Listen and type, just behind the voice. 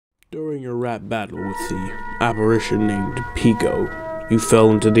During your rap battle with the apparition named Pico, you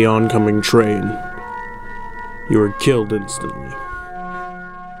fell into the oncoming train. You were killed instantly.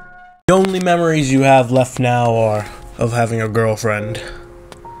 The only memories you have left now are of having a girlfriend.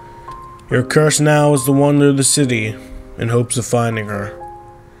 Your curse now is to wander the city in hopes of finding her,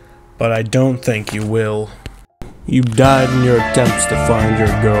 but I don't think you will. You died in your attempts to find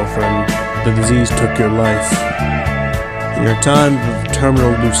your girlfriend. The disease took your life. In your time of terminal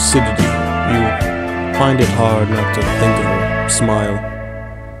lucidity, you find it hard not to think of her smile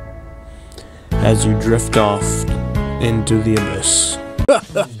as you drift off into the abyss.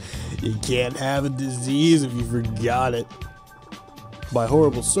 You can't have a disease if you forgot it. By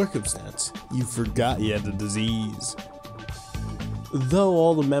horrible circumstance, you forgot you had the disease. Though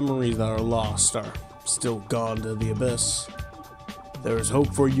all the memories that are lost are still gone to the abyss, there is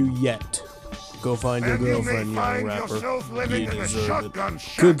hope for you yet. Go find your girlfriend, young rapper. You deserve it.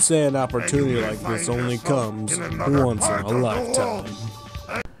 Could say an opportunity like this only comes once in a lifetime.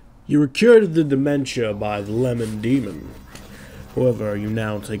 You were cured of the dementia by the Lemon Demon. However, you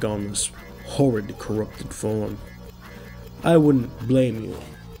now take on this horrid, corrupted form. I wouldn't blame you.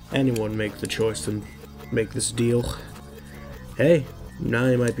 Anyone make the choice to make this deal. Hey, now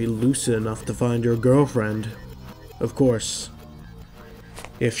you might be lucid enough to find your girlfriend. Of course,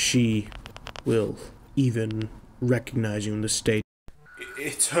 if she will even recognize you in the state.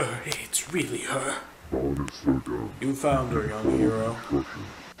 It's her. It's really her. You found her, young hero.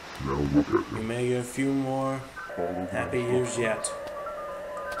 You may get a few more happy years yet.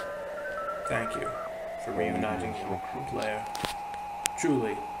 Thank you for reuniting player.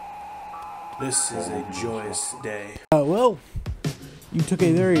 Truly, this is a joyous day. Well, you took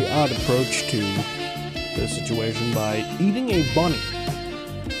a very odd approach to the situation by eating a bunny.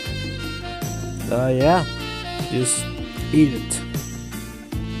 Yeah, just eat it.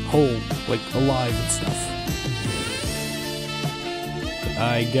 Whole, like alive and stuff.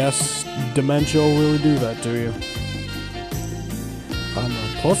 I guess dementia will really do that to you. On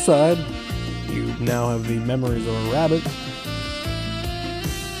the plus side, you now have the memories of a rabbit.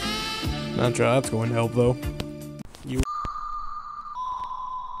 Not sure that's going to help though. You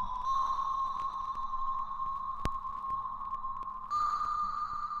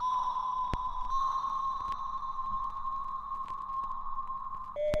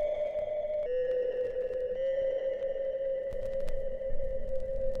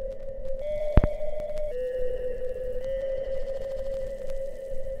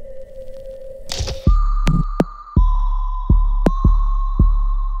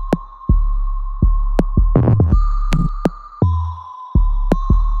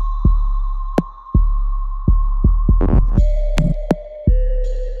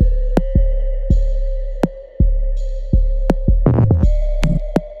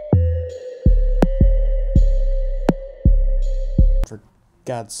For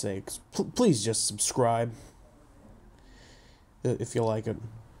God's sakes, please just subscribe if you like it.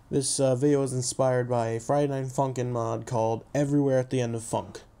 This video is inspired by a Friday Night Funkin mod called Everywhere at the End of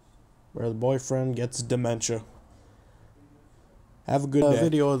Funk, where the boyfriend gets dementia. Have a good day. The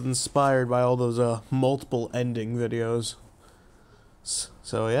video is inspired by all those multiple ending videos.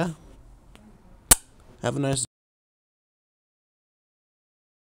 So yeah, have a nice